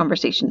Scott's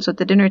conversation. So at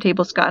the dinner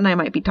table, Scott and I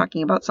might be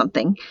talking about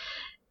something,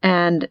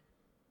 and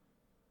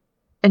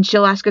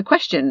she'll ask a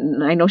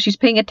question. I know she's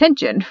paying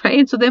attention, right?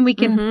 And so then we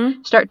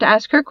can start to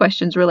ask her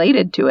questions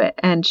related to it,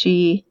 and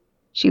she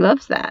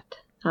loves that.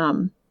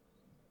 So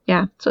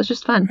it's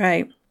just fun.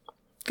 Right.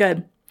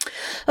 Good.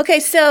 Okay.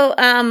 So,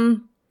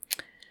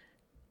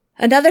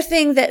 another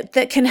thing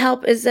that can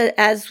help is that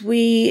as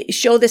we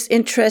show this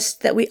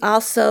interest, that we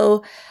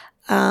also,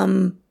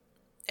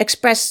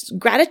 express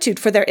gratitude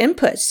for their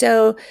input.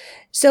 So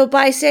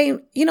by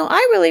saying,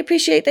 I really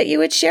appreciate that you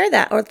would share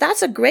that, or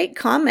that's a great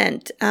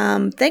comment.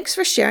 Thanks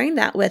for sharing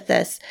that with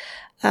us.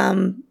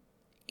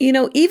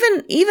 Even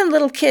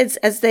little kids,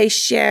 as they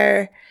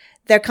share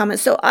their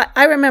comments. So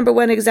I remember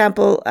one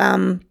example.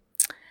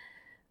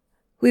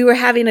 We were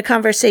having a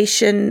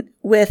conversation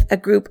with a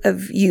group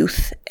of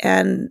youth,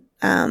 and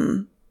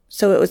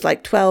so it was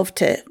like 12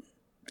 to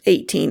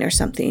 18 or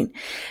something.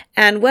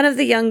 And one of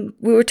we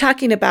were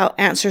talking about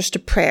answers to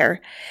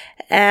prayer.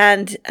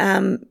 And,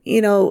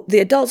 the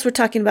adults were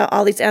talking about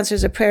all these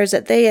answers of prayers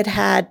that they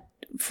had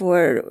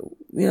for,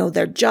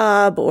 their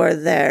job, or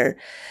their,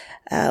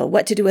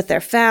 what to do with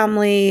their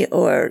family,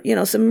 or,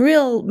 some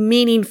real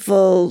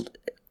meaningful,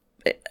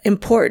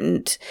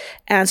 important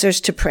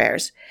answers to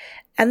prayers.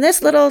 And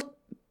this little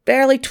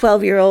barely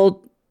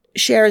 12-year-old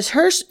shares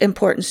her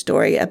important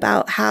story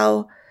about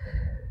how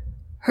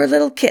her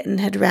little kitten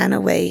had ran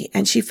away,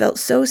 and she felt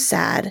so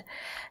sad.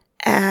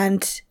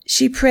 And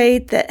she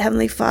prayed that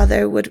Heavenly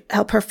Father would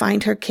help her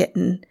find her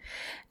kitten.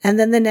 And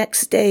then the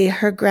next day,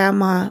 her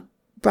grandma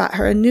brought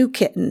her a new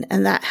kitten,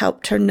 and that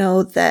helped her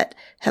know that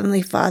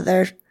Heavenly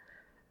Father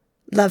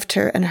loved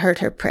her and heard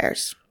her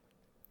prayers.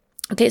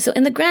 Okay, so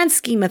in the grand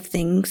scheme of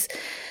things,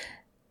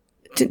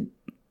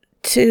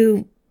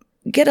 to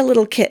get a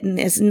little kitten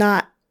is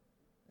not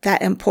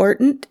that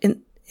important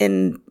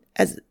in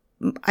as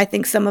I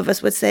think some of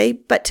us would say,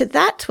 but to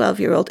that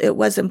 12-year-old, it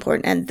was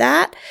important. And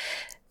that,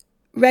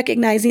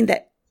 recognizing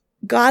that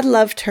God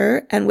loved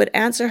her and would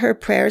answer her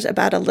prayers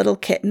about a little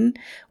kitten,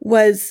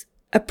 was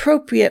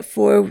appropriate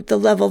for the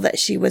level that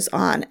she was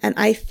on. And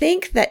I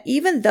think that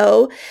even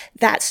though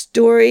that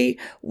story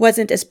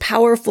wasn't as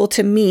powerful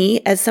to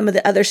me as some of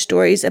the other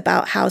stories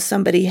about how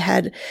somebody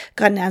had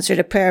gotten an answer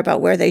to prayer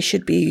about where they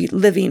should be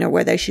living or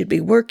where they should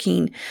be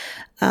working,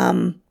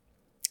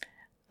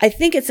 I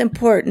think it's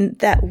important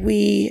that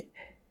we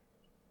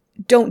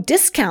don't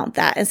discount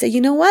that and say,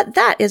 you know what,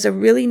 that is a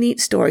really neat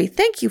story.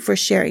 Thank you for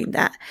sharing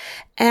that.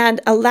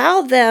 And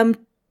allow them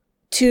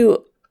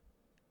to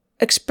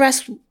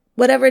express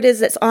whatever it is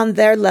that's on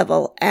their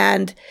level,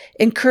 and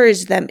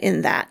encourage them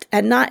in that,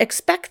 and not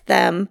expect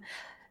them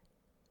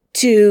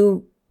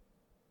to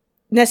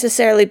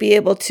necessarily be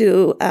able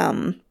to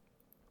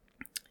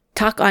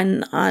talk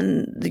on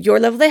your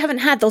level. They haven't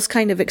had those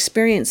kind of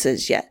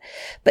experiences yet.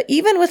 But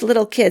even with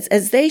little kids,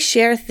 as they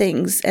share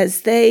things,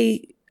 as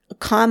they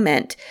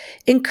comment,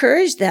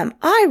 encourage them.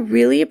 I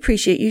really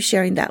appreciate you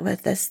sharing that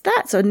with us.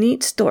 That's a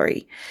neat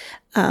story.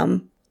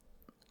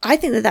 I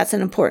think that that's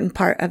an important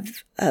part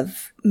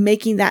of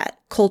making that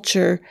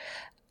culture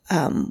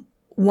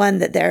one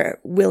that they're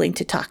willing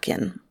to talk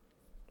in.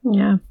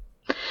 Yeah.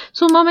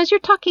 So, Mom, as you're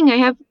talking,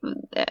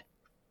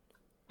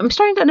 I'm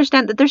starting to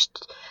understand that there's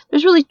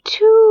really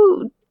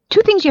two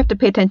things you have to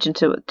pay attention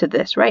to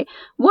this, right?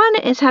 One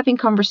is having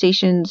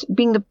conversations,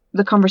 being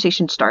the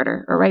conversation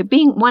starter, all right?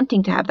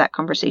 Wanting to have that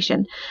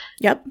conversation.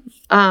 Yep.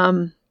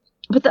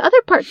 But the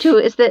other part too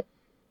is that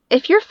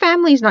if your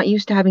family's not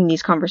used to having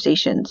these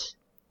conversations,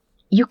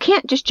 you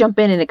can't just jump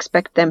in and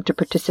expect them to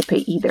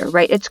participate either,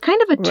 right? It's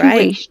kind of a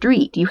two-way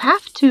street. You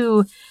have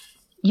to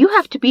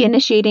be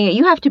initiating it.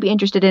 You have to be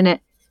interested in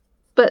it,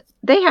 but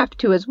they have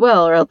to as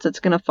well, or else it's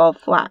going to fall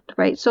flat,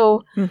 right?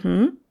 So,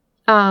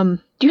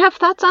 do you have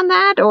thoughts on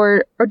that,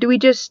 or do you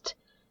just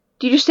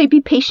say be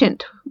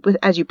patient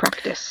as you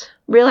practice?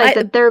 Realize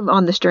that they're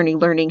on this journey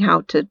learning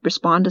how to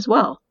respond as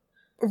well.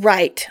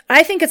 Right.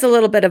 I think it's a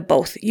little bit of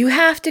both. You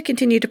have to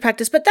continue to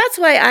practice, but that's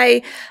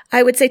why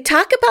I would say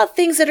talk about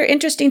things that are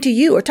interesting to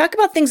you, or talk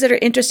about things that are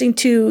interesting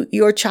to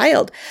your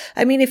child.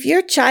 I mean, if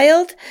your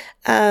child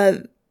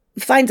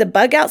finds a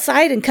bug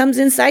outside and comes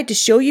inside to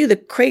show you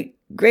the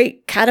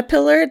great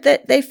caterpillar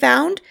that they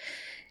found,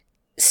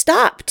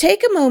 stop,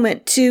 take a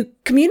moment to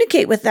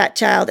communicate with that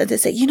child and to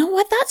say, you know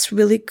what, that's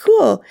really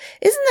cool.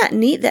 Isn't that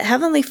neat that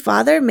Heavenly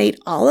Father made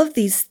all of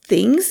these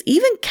things,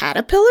 even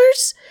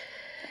caterpillars?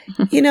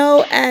 You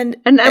know, and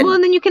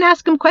then you can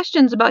ask them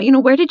questions about,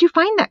 where did you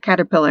find that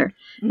caterpillar?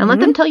 And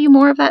let them tell you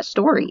more of that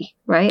story,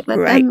 right?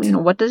 Let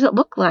them, what does it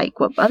look like?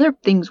 What other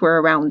things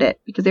were around it?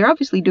 Because they're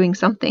obviously doing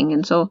something.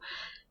 And so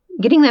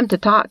getting them to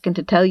talk and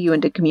to tell you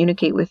and to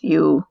communicate with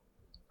you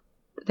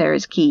there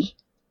is key.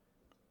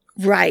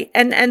 Right.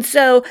 And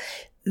so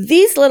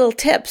these little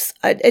tips,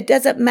 it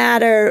doesn't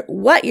matter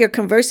what you're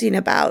conversing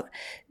about,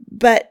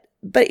 but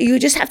you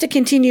just have to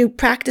continue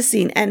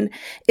practicing. And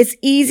it's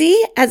easy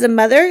as a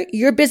mother.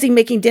 You're busy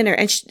making dinner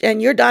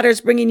and your daughter's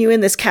bringing you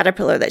in this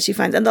caterpillar that she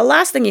finds. And the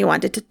last thing you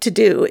want to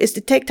do is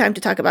to take time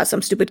to talk about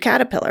some stupid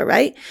caterpillar,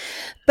 right?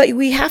 But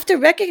we have to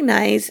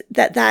recognize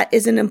that that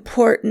is an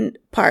important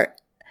part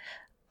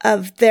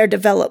of their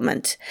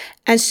development.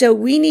 And so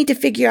we need to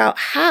figure out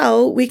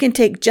how we can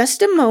take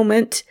just a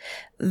moment,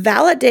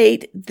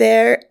 validate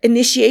their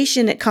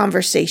initiation at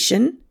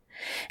conversation,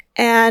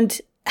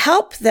 and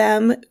help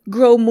them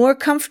grow more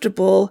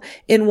comfortable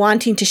in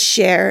wanting to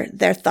share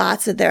their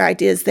thoughts and their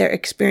ideas, their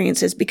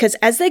experiences. Because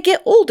as they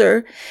get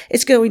older,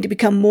 it's going to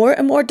become more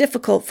and more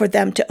difficult for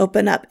them to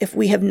open up if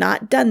we have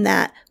not done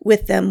that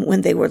with them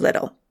when they were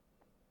little.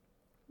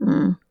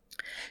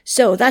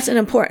 So that's an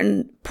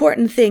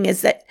important thing,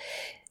 is that,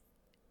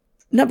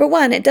 number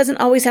one, it doesn't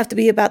always have to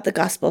be about the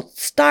gospel.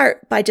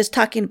 Start by just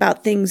talking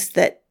about things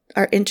that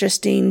are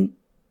interesting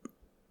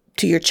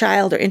to your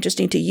child or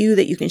interesting to you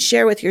that you can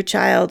share with your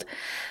child.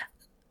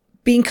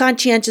 Being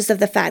conscientious of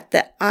the fact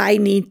that I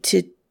need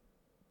to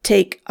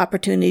take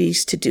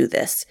opportunities to do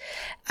this.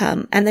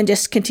 And then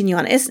just continue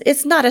on.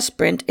 It's not a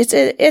sprint.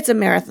 It's a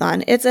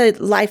marathon. It's a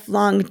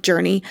lifelong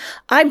journey.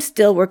 I'm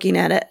still working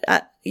at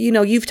it.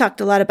 You've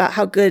talked a lot about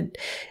how good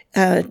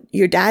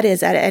your dad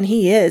is at it, and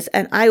he is.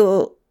 And I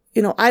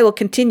will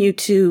continue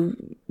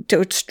to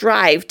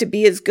strive to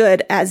be as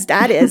good as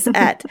Dad is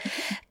at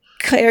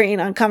carrying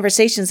on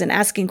conversations and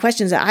asking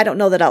questions. I don't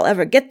know that I'll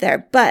ever get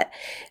there, but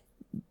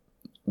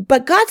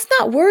God's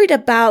not worried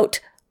about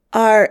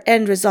our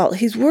end result.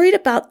 He's worried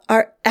about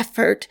our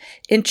effort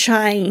in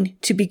trying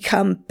to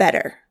become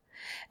better.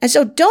 And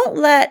so don't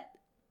let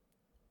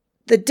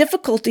the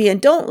difficulty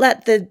and don't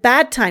let the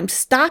bad times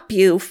stop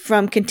you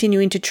from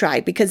continuing to try,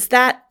 because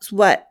that's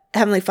what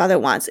Heavenly Father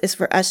wants, is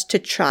for us to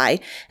try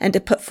and to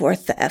put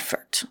forth the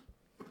effort.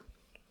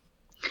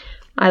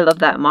 I love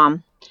that,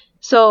 Mom.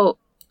 So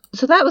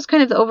that was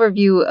kind of the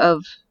overview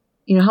of,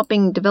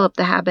 helping develop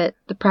the habit,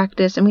 the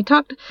practice. And we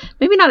talked,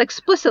 maybe not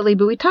explicitly,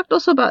 but we talked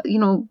also about,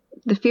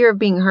 the fear of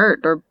being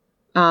hurt or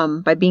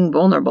by being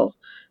vulnerable,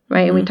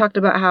 right? And we talked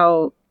about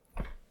how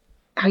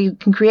you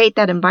can create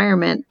that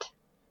environment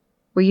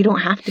where you don't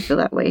have to feel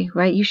that way,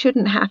 right? You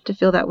shouldn't have to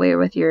feel that way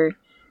with your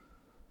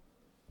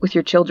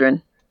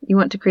children. You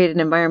want to create an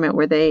environment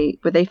where they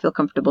feel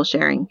comfortable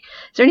sharing.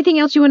 Is there anything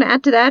else you want to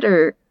add to that,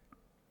 or?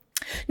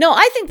 No,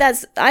 I think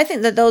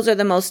that those are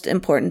the most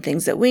important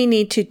things that we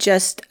need to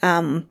just,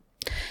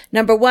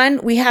 number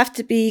one, we have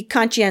to be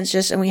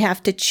conscientious and we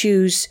have to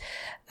choose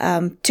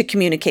to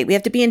communicate. We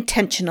have to be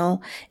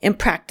intentional in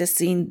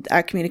practicing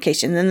our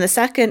communication. And then the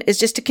second is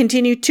just to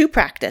continue to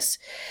practice.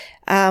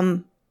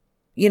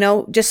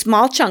 Just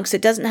small chunks.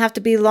 It doesn't have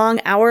to be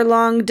long,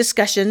 hour-long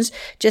discussions,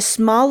 just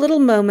small little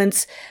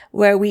moments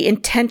where we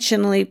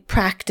intentionally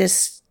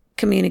practice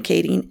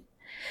communicating.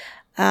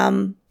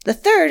 The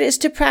third is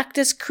to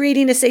practice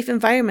creating a safe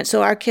environment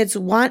so our kids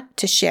want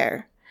to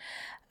share.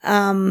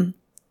 And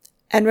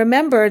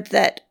remember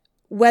that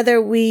what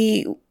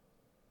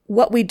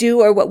we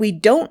do or what we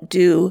don't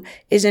do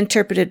is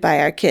interpreted by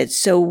our kids.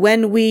 So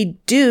when we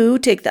do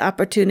take the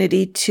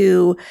opportunity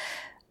to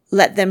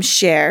let them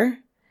share,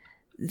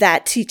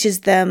 that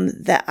teaches them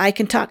that I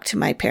can talk to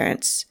my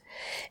parents.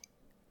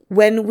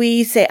 When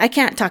we say, I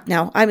can't talk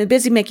now, I'm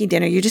busy making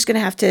dinner, you're just going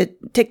to have to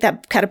take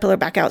that caterpillar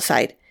back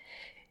outside.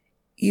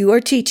 You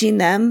are teaching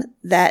them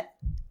that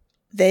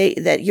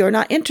you're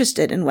not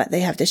interested in what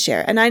they have to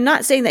share. And I'm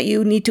not saying that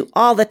you need to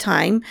all the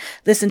time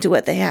listen to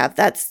what they have.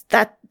 That's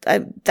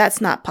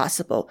not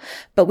possible.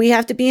 But we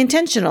have to be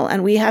intentional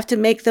and we have to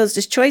make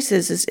those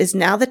choices. Is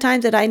now the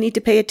time that I need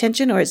to pay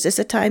attention, or is this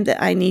a time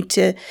that I need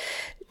to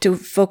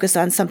focus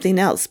on something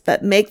else?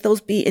 But make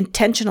those be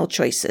intentional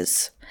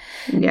choices.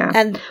 Yeah.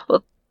 And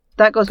well,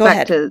 that goes Go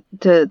back ahead.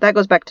 that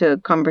goes back to a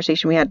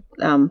conversation we had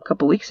a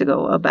couple weeks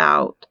ago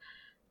about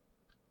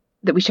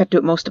that we should do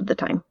it most of the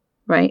time,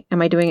 right?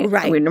 Am I doing it?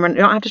 Right. We don't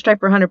have to strive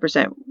for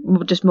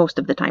 100%, just most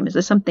of the time. Is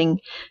this something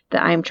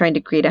that I'm trying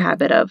to create a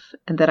habit of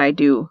and that I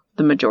do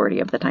the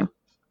majority of the time?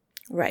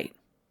 Right.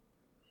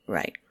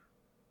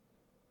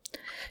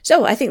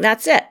 So I think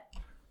that's it.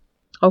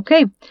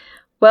 Okay.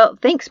 Well,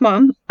 thanks,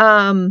 Mom.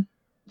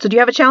 So do you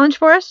have a challenge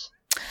for us?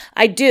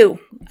 I do.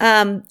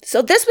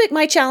 So this week,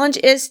 my challenge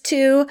is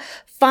to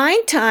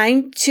find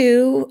time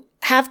to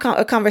have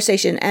a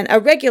conversation, and a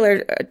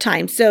regular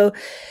time. So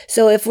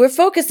if we're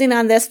focusing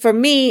on this, for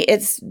me,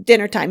 it's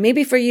dinner time.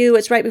 Maybe for you,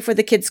 it's right before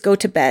the kids go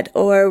to bed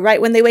or right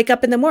when they wake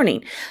up in the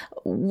morning,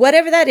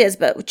 whatever that is.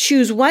 But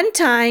choose one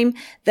time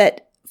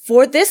that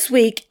for this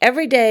week,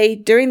 every day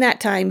during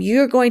that time,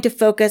 you're going to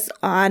focus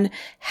on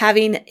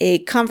having a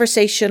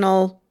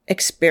conversational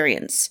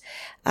experience.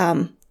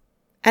 And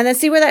then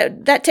see where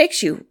that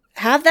takes you.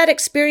 Have that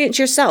experience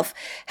yourself.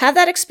 Have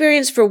that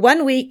experience for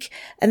 1 week.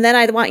 And then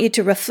I want you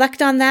to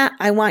reflect on that.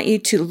 I want you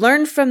to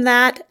learn from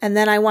that. And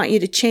then I want you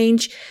to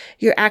change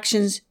your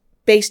actions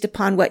based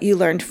upon what you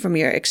learned from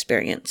your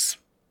experience.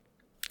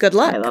 Good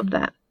luck. I love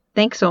that.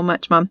 Thanks so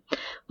much, Mom.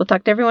 We'll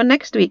talk to everyone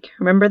next week.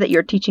 Remember that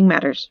your teaching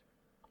matters.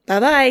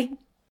 Bye-bye.